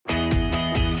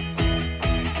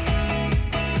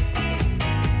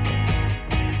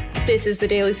This is the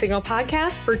Daily Signal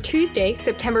podcast for Tuesday,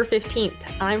 September 15th.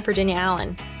 I'm Virginia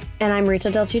Allen. And I'm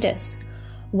Rachel Del Giudice.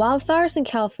 Wildfires in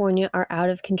California are out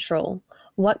of control.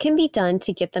 What can be done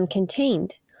to get them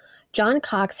contained? John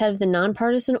Cox, head of the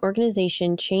nonpartisan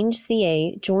organization Change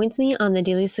CA, joins me on the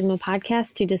Daily Signal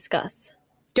podcast to discuss.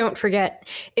 Don't forget,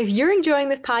 if you're enjoying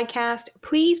this podcast,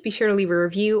 please be sure to leave a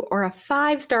review or a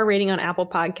 5-star rating on Apple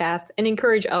Podcasts and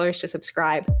encourage others to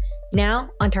subscribe. Now,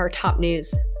 onto our top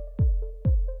news.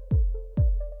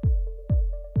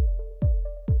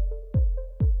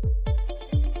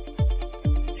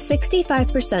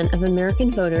 "65% of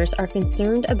American voters are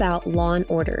concerned about law and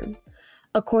order.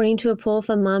 According to a poll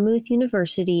from Monmouth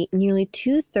University, nearly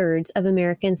 2/3 of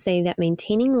Americans say that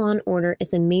maintaining law and order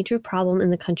is a major problem in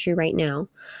the country right now.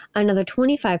 Another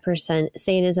 25%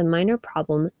 say it is a minor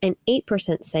problem, and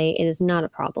 8% say it is not a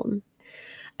problem.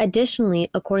 Additionally,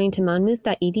 according to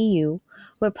Monmouth.edu,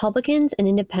 Republicans and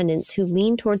independents who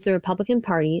lean towards the Republican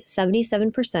Party,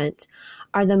 77%,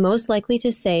 are the most likely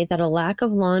to say that a lack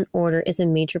of law and order is a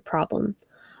major problem.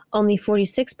 Only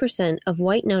 46% of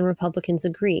white non-Republicans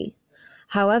agree.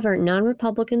 However,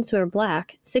 non-Republicans who are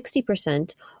Black,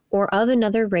 60%, or of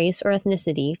another race or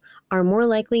ethnicity, are more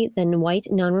likely than white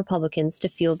non-Republicans to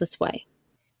feel this way.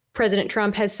 President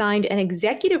Trump has signed an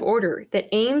executive order that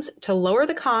aims to lower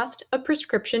the cost of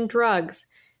prescription drugs.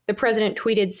 The president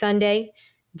tweeted Sunday,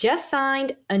 "Just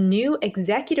signed a new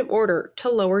executive order to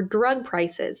lower drug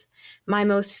prices. My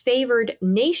most favored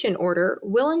nation order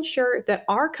will ensure that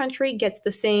our country gets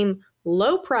the same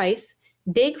low price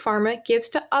Big Pharma gives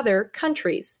to other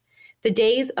countries. The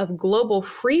days of global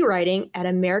free riding at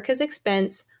America's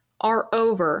expense are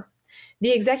over."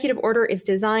 The executive order is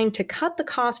designed to cut the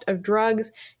cost of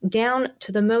drugs down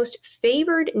to the most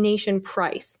favored nation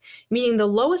price, meaning the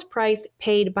lowest price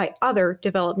paid by other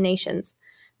developed nations.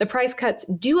 The price cuts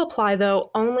do apply, though,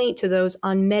 only to those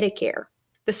on Medicare.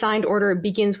 The signed order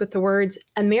begins with the words,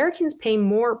 "Americans pay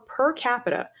more per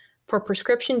capita for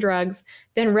prescription drugs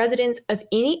than residents of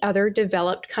any other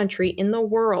developed country in the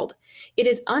world. It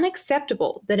is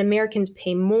unacceptable that Americans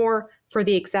pay more for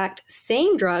the exact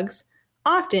same drugs,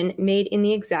 often made in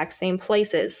the exact same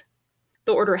places."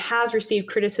 The order has received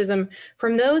criticism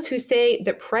from those who say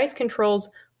that price controls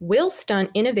will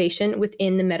stunt innovation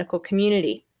within the medical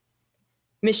community.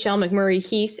 Michelle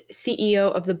McMurray-Heath,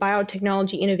 CEO of the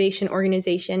Biotechnology Innovation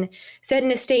Organization, said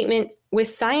in a statement, "With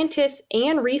scientists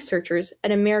and researchers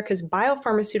at America's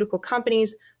biopharmaceutical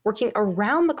companies working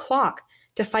around the clock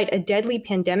to fight a deadly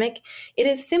pandemic, it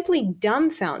is simply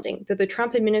dumbfounding that the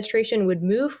Trump administration would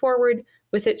move forward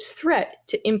with its threat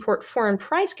to import foreign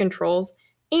price controls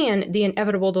and the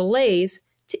inevitable delays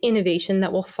to innovation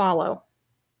that will follow."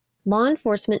 Law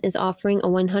enforcement is offering a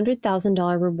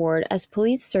 $100,000 reward as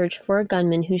police search for a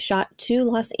gunman who shot 2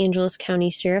 Los Angeles County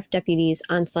Sheriff deputies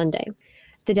on Sunday.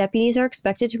 The deputies are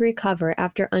expected to recover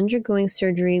after undergoing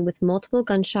surgery with multiple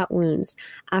gunshot wounds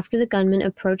after the gunman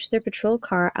approached their patrol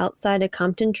car outside a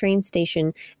Compton train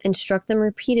station and struck them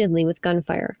repeatedly with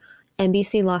gunfire,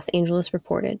 NBC Los Angeles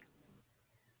reported.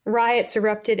 Riots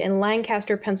erupted in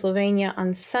Lancaster, Pennsylvania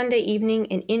on Sunday evening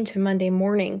and into Monday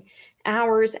morning,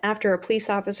 hours after a police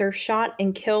officer shot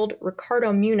and killed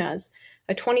Ricardo Munoz,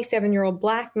 a 27-year-old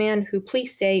Black man who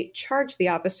police say charged the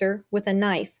officer with a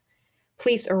knife.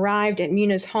 Police arrived at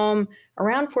Munoz's home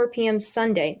around 4 p.m.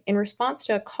 Sunday in response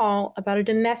to a call about a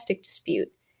domestic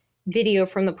dispute. Video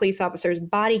from the police officer's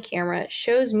body camera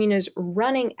shows Munoz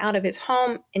running out of his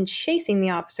home and chasing the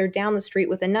officer down the street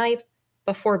with a knife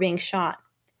before being shot.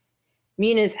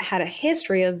 Munoz had a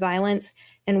history of violence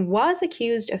and was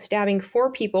accused of stabbing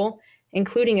 4 people,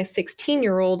 including a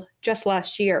 16-year-old, just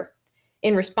last year.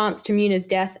 In response to Munoz's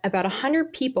death, about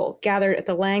 100 people gathered at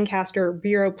the Lancaster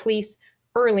Bureau Police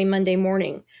early Monday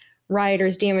morning.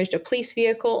 Rioters damaged a police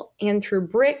vehicle and threw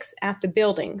bricks at the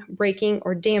building, breaking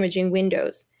or damaging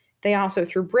windows. They also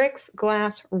threw bricks,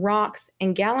 glass, rocks,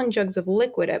 and gallon jugs of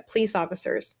liquid at police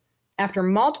officers. After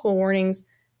multiple warnings,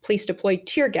 police deployed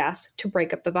tear gas to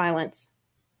break up the violence.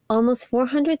 Almost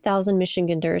 400,000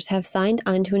 Michiganders have signed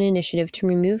on to an initiative to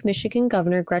remove Michigan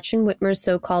Governor Gretchen Whitmer's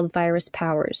so-called virus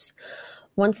powers.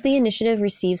 Once the initiative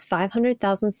receives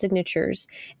 500,000 signatures,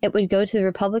 it would go to the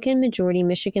Republican-majority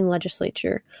Michigan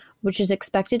legislature, which is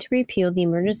expected to repeal the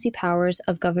Emergency Powers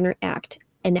of Governor Act,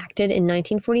 enacted in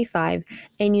 1945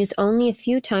 and used only a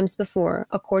few times before,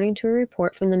 according to a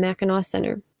report from the Mackinac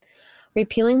Center.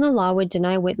 Repealing the law would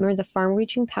deny Whitmer the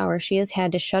far-reaching power she has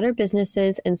had to shutter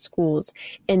businesses and schools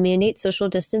and mandate social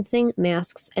distancing,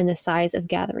 masks, and the size of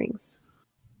gatherings.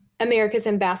 America's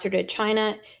ambassador to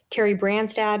China, Terry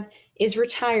Branstad, is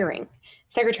retiring.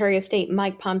 Secretary of State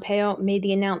Mike Pompeo made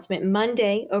the announcement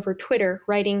Monday over Twitter,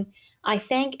 writing, I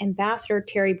thank Ambassador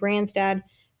Terry Branstad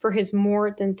for his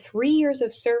more than 3 years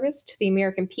of service to the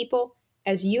American people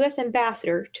as U.S.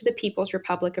 Ambassador to the People's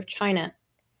Republic of China.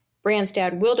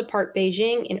 Branstad will depart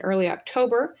Beijing in early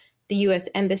October, the U.S.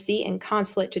 Embassy and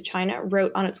Consulate to China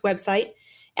wrote on its website,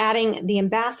 adding the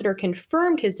ambassador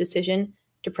confirmed his decision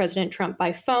to President Trump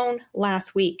by phone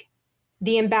last week.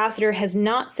 The ambassador has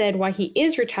not said why he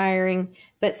is retiring,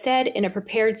 but said in a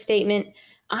prepared statement,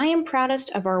 "I am proudest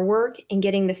of our work in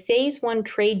getting the Phase 1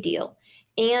 trade deal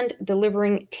and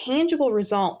delivering tangible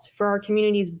results for our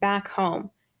communities back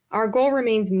home. Our goal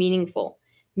remains meaningful,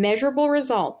 measurable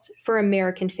results for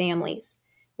American families.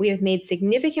 We have made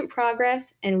significant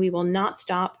progress and we will not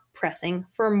stop pressing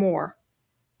for more."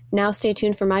 Now stay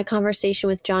tuned for my conversation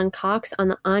with John Cox on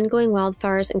the ongoing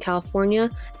wildfires in California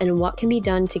and what can be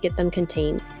done to get them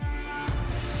contained.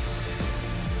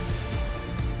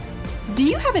 Do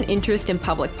you have an interest in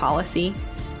public policy?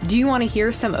 Do you want to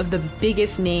hear some of the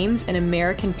biggest names in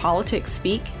American politics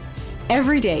speak?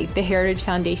 Every day, the Heritage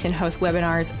Foundation hosts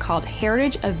webinars called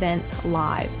Heritage Events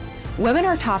Live.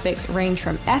 Webinar topics range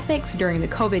from ethics during the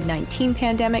COVID-19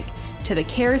 pandemic to the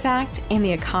CARES Act and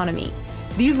the economy.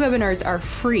 These webinars are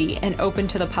free and open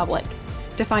to the public.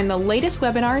 To find the latest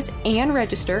webinars and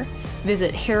register,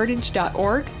 visit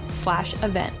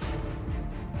heritage.org/events.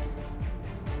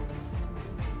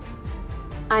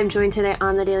 I'm joined today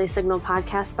on the Daily Signal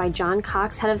podcast by John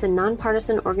Cox, head of the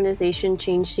nonpartisan organization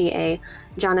Change CA.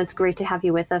 John, it's great to have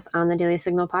you with us on the Daily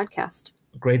Signal podcast.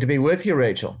 Great to be with you,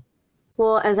 Rachel.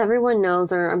 Well, as everyone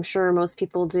knows, or I'm sure most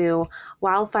people do,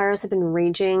 wildfires have been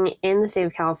raging in the state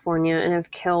of California and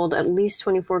have killed at least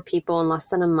 24 people in less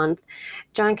than a month.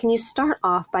 John, can you start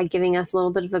off by giving us a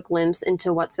little bit of a glimpse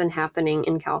into what's been happening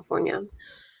in California?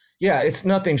 Yeah, it's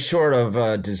nothing short of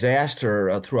a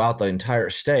disaster throughout the entire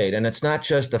state. And it's not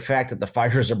just the fact that the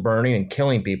fires are burning and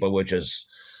killing people, which is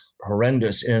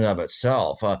horrendous in and of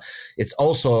itself. It's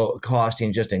also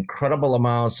costing just incredible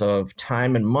amounts of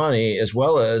time and money, as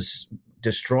well as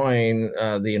destroying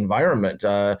the environment.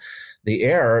 The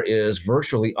air is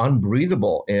virtually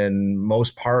unbreathable in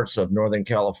most parts of Northern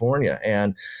California.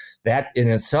 And that in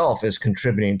itself is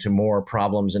contributing to more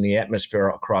problems in the atmosphere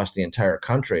across the entire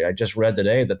country. I just read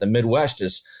today that the Midwest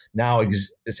is now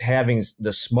is having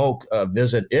the smoke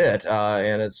visit it,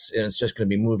 and it's just going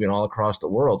to be moving all across the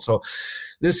world. So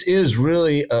this is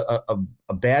really a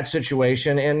bad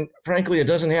situation, and frankly, it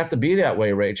doesn't have to be that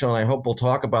way, Rachel. And I hope we'll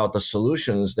talk about the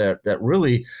solutions that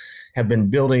really have been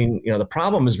building. The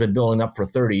problem has been building up for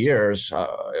 30 years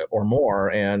or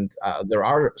more, and there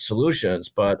are solutions,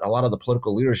 but a lot of the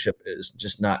political leadership is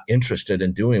just not interested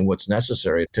in doing what's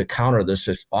necessary to counter this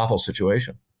awful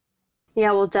situation.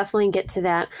 Yeah, we'll definitely get to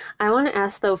that. I want to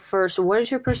ask, though, first, what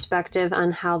is your perspective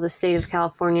on how the state of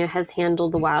California has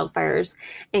handled the wildfires,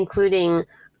 including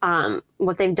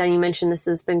what they've done? You mentioned this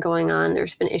has been going on.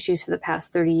 There's been issues for the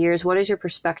past 30 years. What is your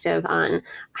perspective on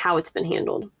how it's been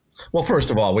handled? Well, first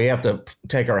of all, we have to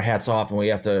take our hats off and we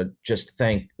have to just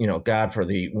thank, God for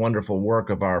the wonderful work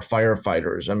of our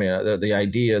firefighters. I mean, the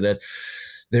idea that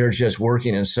they're just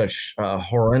working in such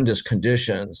horrendous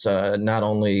conditions, not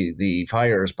only the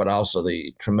fires, but also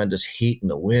the tremendous heat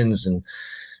and the winds. And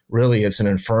really, it's an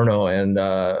inferno. And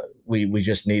we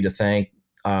just need to thank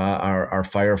our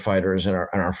firefighters and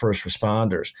our first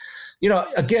responders.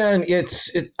 Again,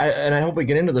 and I hope we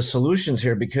get into the solutions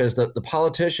here, because the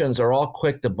politicians are all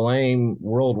quick to blame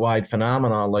worldwide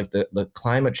phenomena like the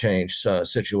climate change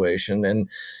situation. And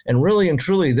really and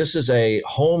truly, this is a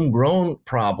homegrown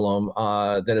problem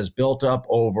that has built up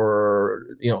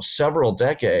over, several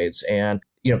decades. And,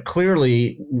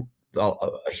 clearly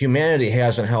humanity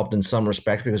hasn't helped in some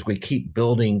respects because we keep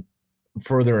building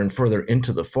further and further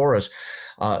into the forest.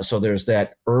 So there's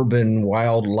that urban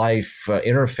wildlife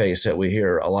interface that we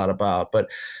hear a lot about. But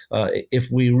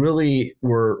if we really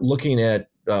were looking at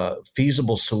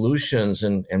feasible solutions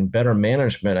and better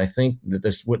management, I think that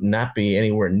this would not be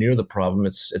anywhere near the problem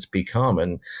it's become.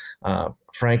 And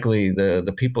frankly,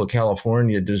 the people of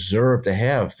California deserve to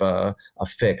have a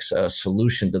fix, a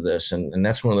solution to this. And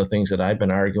that's one of the things that I've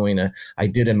been arguing. I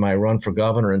did in my run for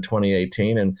governor in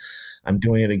 2018, and I'm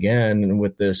doing it again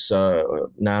with this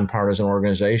nonpartisan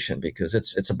organization, because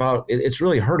it's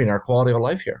really hurting our quality of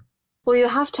life here. Well, you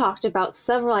have talked about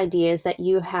several ideas that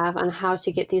you have on how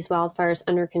to get these wildfires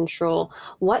under control.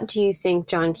 What do you think,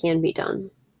 John, can be done?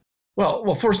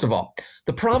 Well, first of all,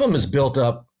 the problem is built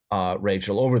up,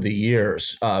 Rachel, over the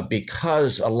years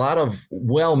because a lot of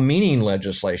well-meaning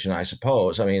legislation, I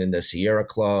suppose, in the Sierra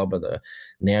Club or the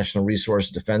National Resource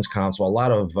Defense Council, a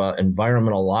lot of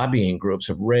environmental lobbying groups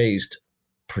have raised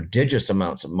prodigious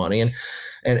amounts of money,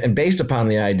 and based upon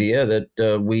the idea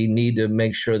that we need to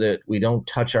make sure that we don't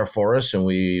touch our forests and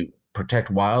we protect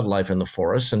wildlife in the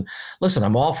forests. And listen,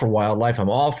 I'm all for wildlife. I'm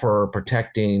all for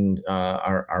protecting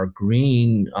our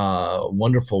green,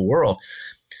 wonderful world.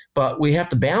 But we have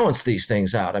to balance these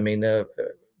things out. I mean,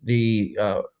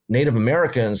 the Native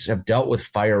Americans have dealt with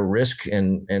fire risk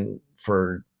and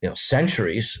for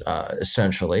centuries,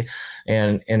 essentially,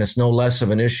 and it's no less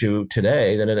of an issue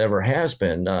today than it ever has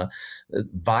been.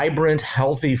 Vibrant,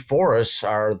 healthy forests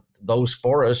are those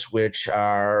forests which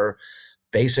are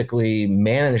basically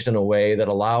managed in a way that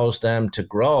allows them to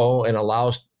grow and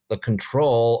allows the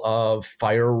control of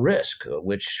fire risk,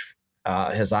 which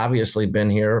has obviously been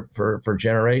here for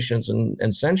generations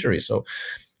and centuries. So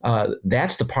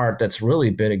that's the part that's really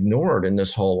been ignored in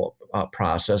this whole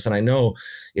process. And I know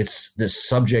it's this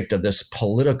subject of this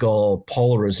political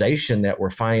polarization that we're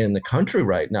finding in the country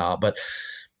right now, but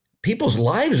people's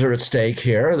lives are at stake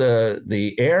here.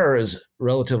 The air is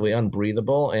relatively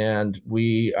unbreathable, and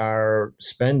we are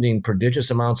spending prodigious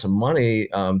amounts of money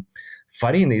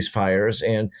fighting these fires.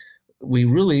 And we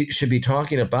really should be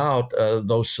talking about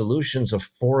those solutions of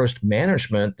forest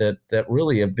management that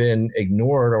really have been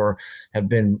ignored or have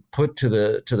been put to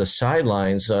the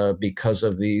sidelines because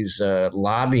of these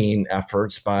lobbying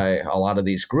efforts by a lot of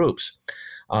these groups.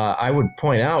 I would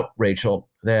point out, Rachel,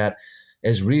 that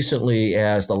as recently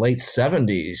as the late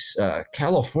 70s,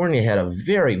 California had a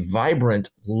very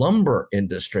vibrant lumber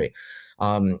industry.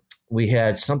 We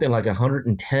had something like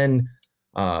 110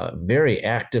 very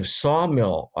active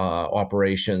sawmill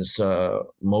operations,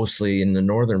 mostly in the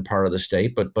northern part of the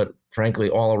state, but frankly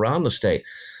all around the state.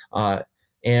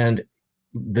 And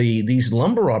these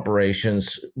lumber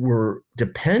operations were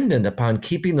dependent upon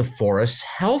keeping the forests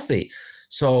healthy.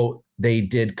 So they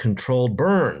did controlled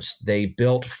burns. They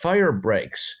built fire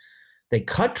breaks. They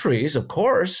cut trees, of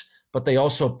course, but they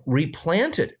also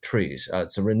replanted trees.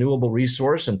 It's a renewable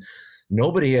resource, and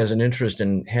nobody has an interest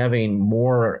in having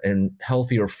more and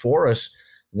healthier forests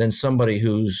than somebody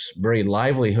whose very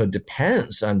livelihood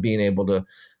depends on being able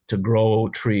to grow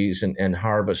trees and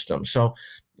harvest them. So,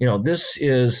 this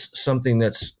is something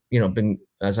that's, been,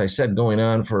 as I said, going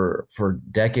on for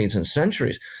decades and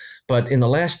centuries. But in the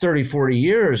last 30, 40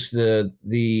 years,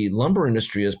 the lumber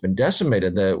industry has been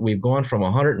decimated. We've gone from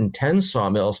 110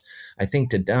 sawmills, I think,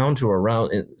 to down to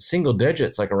around in single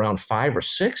digits, like around 5 or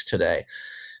 6 today.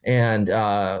 And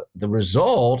the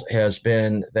result has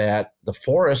been that the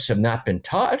forests have not been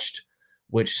touched,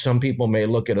 which some people may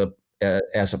look at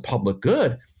as a public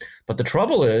good. But the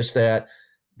trouble is that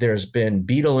there's been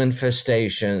beetle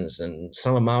infestations and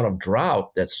some amount of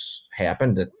drought that's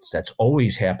happened. That's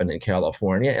always happened in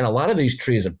California. And a lot of these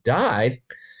trees have died,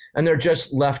 and they're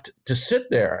just left to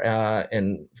sit there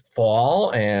and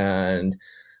fall and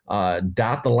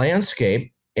dot the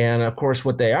landscape. And of course,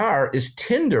 what they are is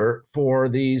tinder for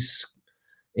these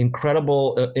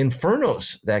incredible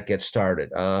infernos that get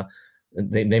started.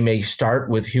 They may start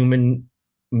with human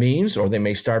means, or they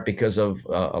may start because of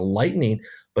lightning,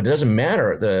 but it doesn't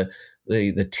matter.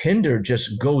 The tinder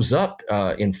just goes up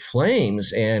in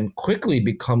flames and quickly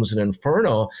becomes an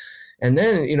inferno. And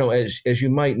then, as you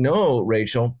might know,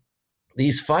 Rachel,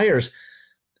 these fires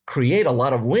create a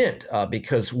lot of wind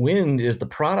because wind is the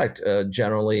product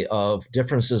generally of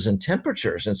differences in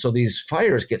temperatures. And so these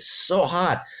fires get so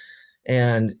hot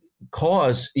and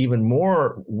cause even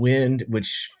more wind,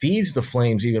 which feeds the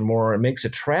flames even more and makes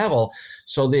it travel,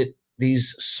 so that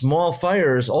these small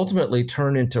fires ultimately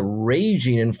turn into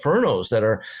raging infernos that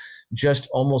are just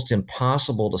almost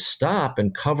impossible to stop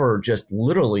and cover just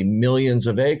literally millions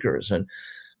of acres. And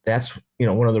that's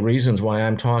one of the reasons why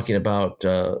I'm talking about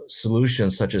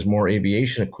solutions such as more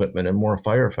aviation equipment and more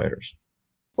firefighters.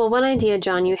 Well, one idea,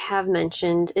 John, you have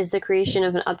mentioned is the creation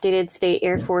of an updated state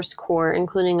Air Force Corps,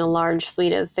 including a large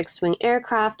fleet of fixed-wing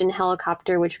aircraft and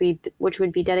helicopter, which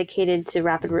would be dedicated to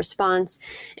rapid response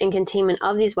and containment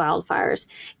of these wildfires.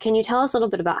 Can you tell us a little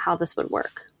bit about how this would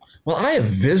work? Well, I have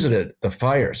visited the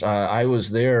fires. I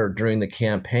was there during the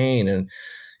campaign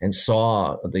and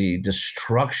saw the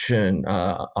destruction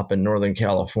up in Northern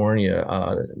California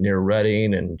near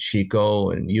Redding and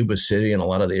Chico and Yuba City and a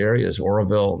lot of the areas,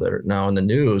 Oroville, that are now in the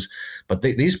news. But a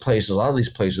lot of these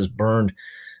places burned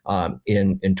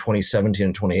in 2017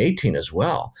 and 2018 as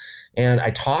well. And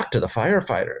I talked to the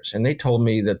firefighters, and they told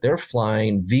me that they're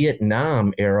flying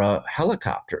Vietnam-era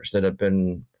helicopters that have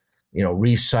been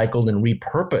recycled and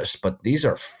repurposed. But these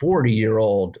are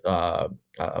 40-year-old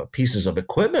pieces of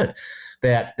equipment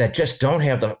that just don't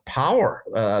have the power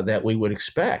that we would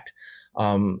expect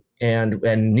and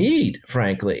need,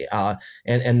 frankly.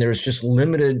 And there's just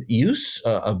limited use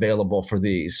available for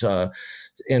these.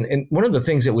 And one of the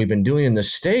things that we've been doing in the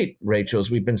state, Rachel, is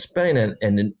we've been spending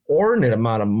an inordinate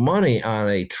amount of money on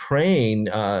a train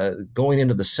going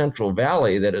into the Central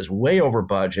Valley that is way over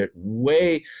budget,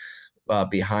 way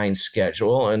behind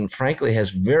schedule, and frankly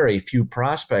has very few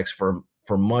prospects for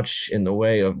much in the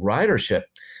way of ridership.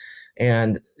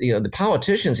 And the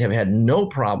politicians have had no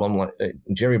problem, like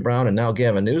Jerry Brown and now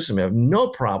Gavin Newsom have no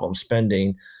problem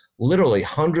spending literally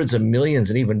hundreds of millions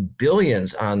and even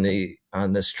billions on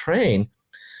this train.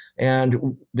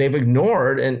 And they've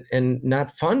ignored and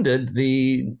not funded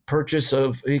the purchase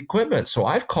of equipment. So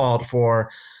I've called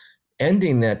for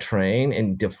ending that train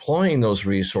and deploying those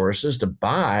resources to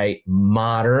buy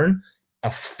modern,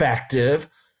 effective,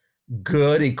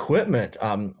 good equipment.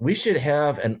 We should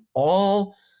have an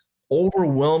all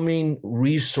overwhelming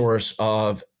resource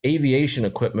of aviation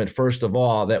equipment, first of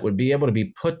all, that would be able to be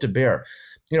put to bear.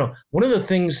 One of the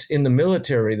things in the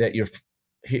military that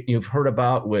you've heard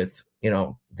about with,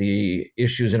 the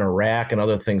issues in Iraq and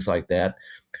other things like that,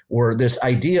 were this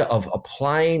idea of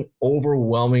applying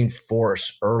overwhelming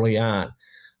force early on.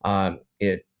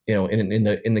 It in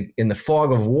the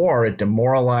fog of war, it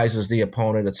demoralizes the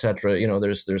opponent, et cetera.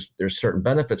 There's certain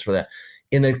benefits for that.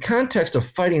 In the context of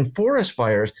fighting forest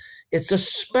fires, it's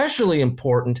especially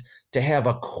important to have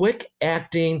a quick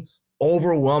acting,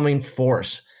 overwhelming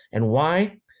force. And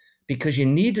why? Because you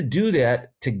need to do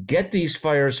that to get these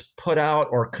fires put out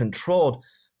or controlled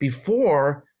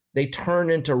before they turn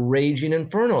into raging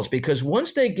infernos. Because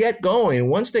once they get going,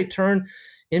 once they turn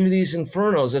into these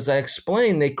infernos, as I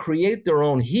explained, they create their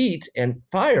own heat and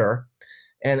fire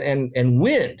and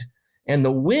wind. And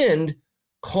the wind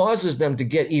causes them to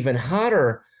get even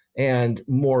hotter and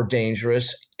more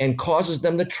dangerous and causes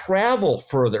them to travel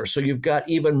further. So you've got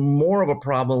even more of a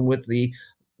problem with the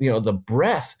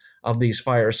breath of these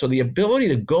fires. So the ability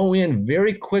to go in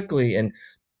very quickly and,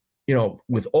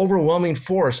 with overwhelming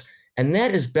force, and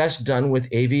that is best done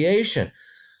with aviation.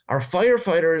 Our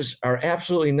firefighters are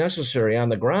absolutely necessary on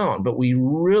the ground, but we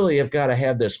really have got to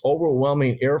have this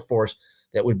overwhelming air force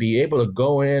that would be able to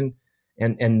go in,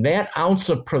 and that ounce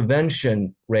of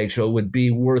prevention, Rachel, would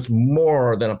be worth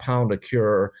more than a pound of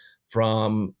cure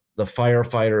from the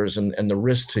firefighters and the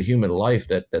risk to human life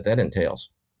that entails.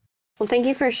 Well, thank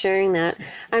you for sharing that.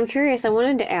 I'm curious, I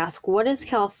wanted to ask, what is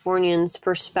Californians'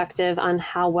 perspective on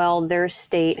how well their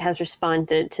state has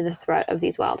responded to the threat of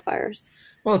these wildfires?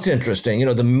 Well, it's interesting.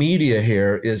 The media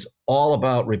here is all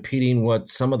about repeating what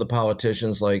some of the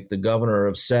politicians like the governor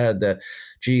have said, that,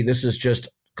 gee, this is just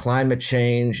climate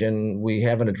change and we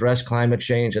haven't addressed climate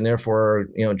change and therefore,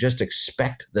 just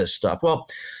expect this stuff. Well,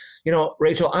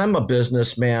 Rachel, I'm a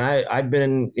businessman. I've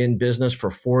been in business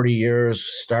for 40 years,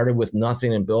 started with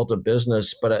nothing and built a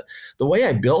business. But the way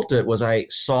I built it was I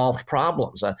solved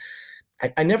problems.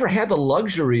 I never had the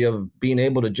luxury of being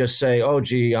able to just say, oh,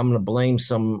 gee, I'm going to blame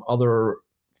some other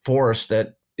force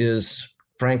that is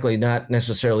frankly not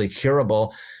necessarily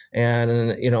curable and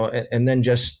then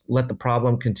just let the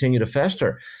problem continue to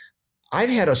fester. I've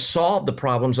had to solve the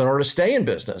problems in order to stay in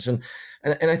business. And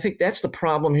I think that's the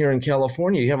problem here in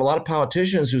California. You have a lot of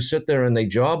politicians who sit there and they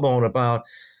jawbone about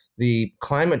the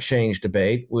climate change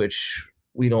debate, which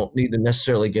we don't need to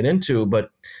necessarily get into, but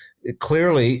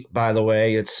clearly, by the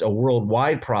way, it's a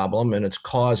worldwide problem, and it's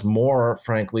caused more,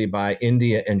 frankly, by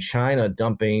India and China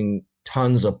dumping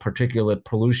tons of particulate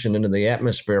pollution into the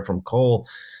atmosphere from coal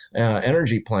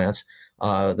energy plants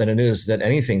than it is that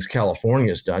anything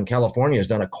California's done. California has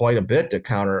done quite a bit to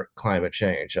counter climate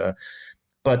change.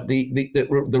 But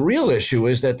the real issue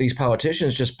is that these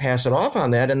politicians just pass it off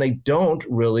on that, and they don't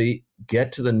really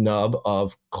get to the nub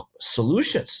of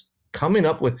solutions, coming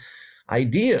up with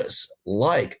ideas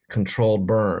like controlled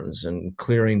burns and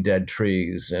clearing dead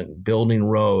trees and building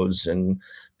roads and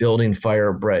building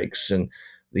fire breaks and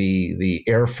the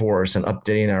Air Force and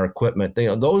updating our equipment.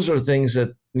 Those are things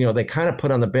that they kind of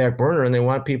put on the back burner, and they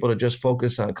want people to just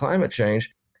focus on climate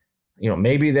change.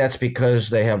 Maybe that's because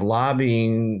they have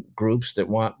lobbying groups that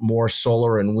want more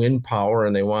solar and wind power,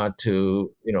 and they want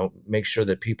to, make sure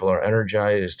that people are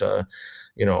energized,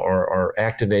 or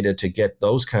activated to get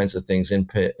those kinds of things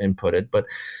inputted. But,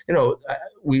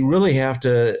 we really have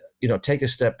to, take a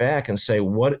step back and say,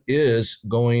 what is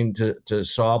going to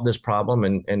solve this problem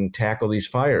and tackle these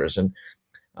fires? And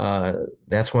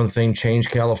that's one thing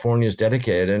Change California is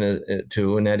dedicated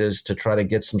to, and that is to try to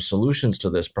get some solutions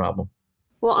to this problem.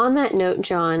 Well, on that note,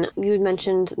 John, you had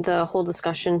mentioned the whole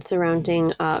discussion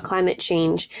surrounding climate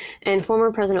change, and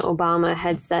former President Obama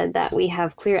had said that we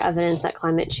have clear evidence that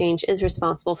climate change is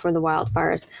responsible for the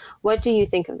wildfires. What do you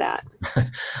think of that?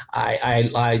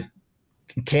 I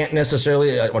can't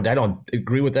necessarily, I don't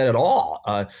agree with that at all.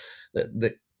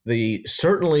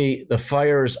 certainly the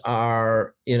fires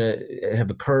have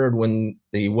occurred when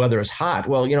the weather is hot.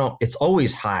 Well, it's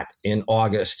always hot in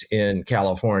August in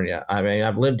California. I mean,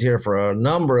 I've lived here for a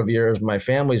number of years. My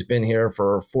family's been here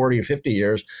for 40 or 50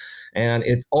 years, and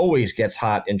it always gets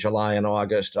hot in July and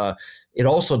August. It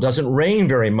also doesn't rain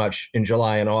very much in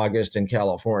July and August in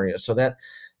California. So that,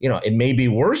 it may be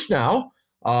worse now.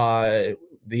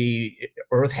 The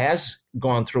Earth has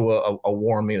gone through a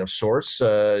warming of sorts.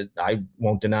 I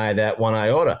won't deny that one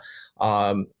iota.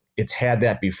 It's had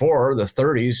that before, the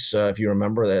 30s, if you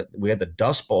remember that we had the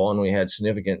Dust Bowl and we had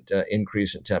significant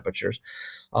increase in temperatures.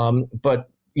 But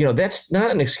that's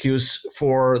not an excuse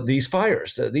for these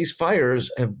fires. These fires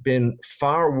have been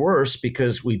far worse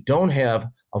because we don't have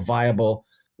a viable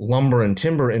lumber and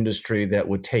timber industry that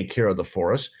would take care of the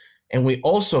forest. And we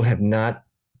also have not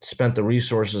spent the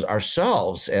resources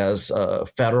ourselves as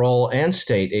federal and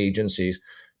state agencies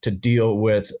to deal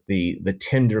with the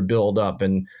tinder buildup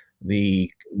and do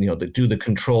the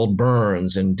controlled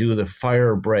burns and do the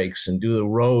fire breaks and do the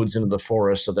roads into the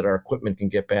forest so that our equipment can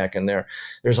get back in there.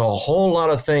 There's a whole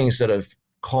lot of things that have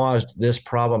caused this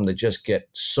problem to just get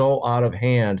so out of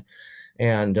hand.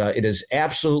 And it is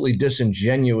absolutely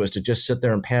disingenuous to just sit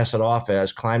there and pass it off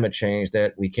as climate change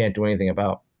that we can't do anything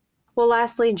about. Well,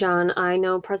 lastly, John, I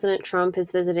know President Trump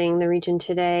is visiting the region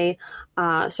today,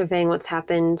 surveying what's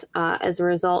happened as a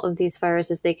result of these fires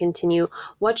as they continue.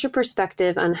 What's your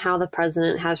perspective on how the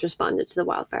president has responded to the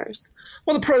wildfires?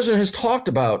 Well, the president has talked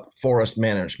about forest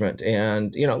management.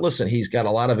 And, listen, he's got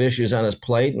a lot of issues on his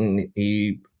plate, and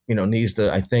he, needs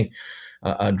to, I think,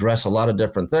 address a lot of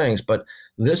different things. But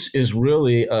this is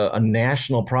really a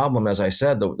national problem. As I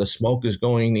said, the smoke is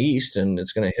going east, and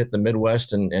it's going to hit the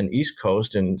Midwest and East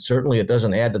Coast. And certainly it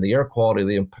doesn't add to the air quality of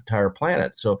the entire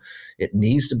planet. So it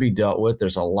needs to be dealt with.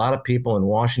 There's a lot of people in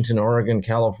Washington, Oregon,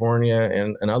 California,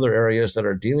 and other areas that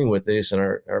are dealing with this and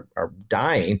are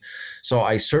dying. So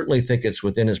I certainly think it's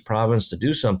within his province to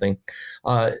do something.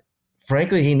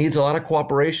 Frankly, he needs a lot of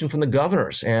cooperation from the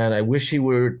governors, and I wish he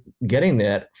were getting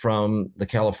that from the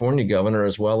California governor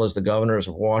as well as the governors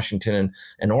of Washington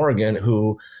and Oregon,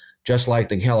 who, just like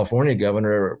the California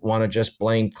governor, want to just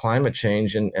blame climate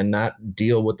change and not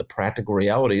deal with the practical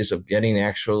realities of getting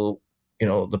actual,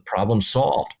 the problem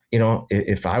solved.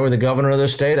 If I were the governor of the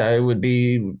state, I would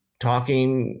be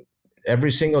talking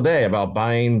every single day about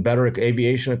buying better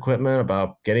aviation equipment,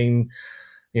 about getting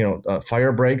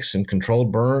fire breaks and controlled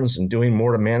burns and doing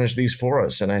more to manage these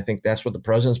forests. And I think that's what the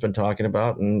president's been talking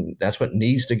about, and that's what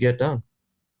needs to get done.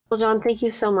 Well, John, thank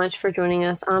you so much for joining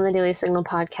us on the Daily Signal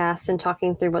podcast and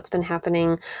talking through what's been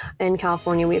happening in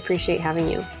California. We appreciate having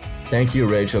you. Thank you,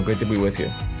 Rachel. Great to be with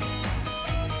you.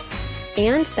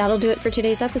 And that'll do it for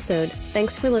today's episode.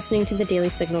 Thanks for listening to the Daily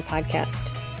Signal podcast.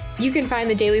 You can find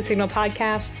the Daily Signal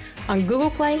podcast on Google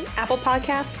Play, Apple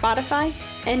Podcasts, Spotify,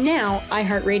 and now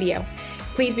iHeartRadio.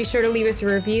 Please be sure to leave us a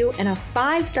review and a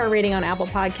 5-star rating on Apple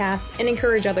Podcasts and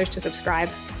encourage others to subscribe.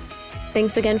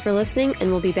 Thanks again for listening, and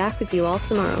we'll be back with you all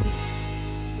tomorrow.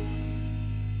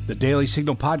 The Daily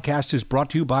Signal podcast is brought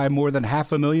to you by more than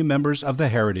 500,000 members of the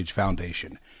Heritage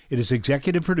Foundation. It is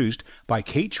executive produced by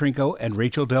Kate Trinko and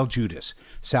Rachel Del Giudice.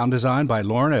 Sound design by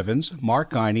Lauren Evans,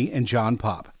 Mark Guiney, and John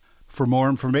Popp. For more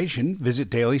information, visit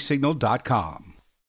dailysignal.com.